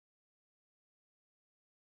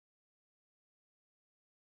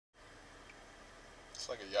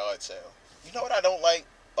like a yard sale. You know what I don't like?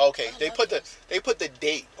 Okay, I they love put those. the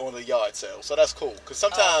date on the yard sale, so that's cool. Cause Oh,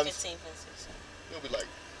 sometimes 15, 15. you'll be like,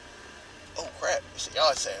 oh crap, it's a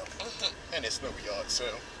yard sale, and it's no yard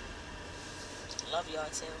sale. Love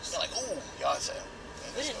yard sales. You're like, ooh, yard sale.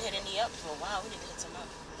 And We it's didn't no hit yard. any up for a while. We need to hit some up.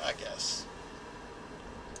 I guess.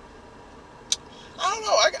 I don't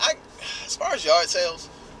know. I as far as yard sales,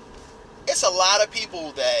 it's a lot of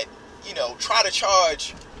people that try to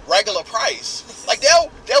charge regular price. Like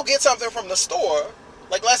they'll get something from the store.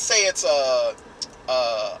 Like let's say it's a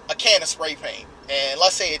can of spray paint, and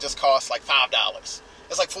let's say it just costs like $5.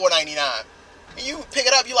 It's like $4.99. And you pick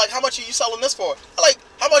it up, you like, how much are you selling this for? I'm like,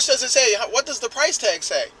 how much does it say? What does the price tag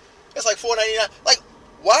say? It's like $4.99. Like,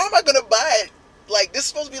 why am I gonna buy it? Like, this is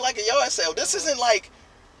supposed to be like a yard sale. This isn't like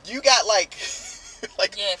you got like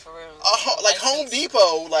like Yeah, for real. like Home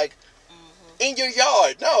Depot like in your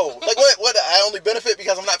yard. No, like what? I only benefit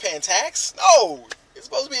because I'm not paying tax? No, it's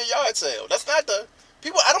supposed to be a yard sale. That's not the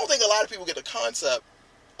people. I don't think a lot of people get the concept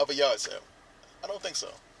of a yard sale. I don't think so.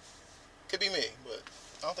 Could be me, but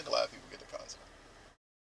I don't think a lot of people get the concept.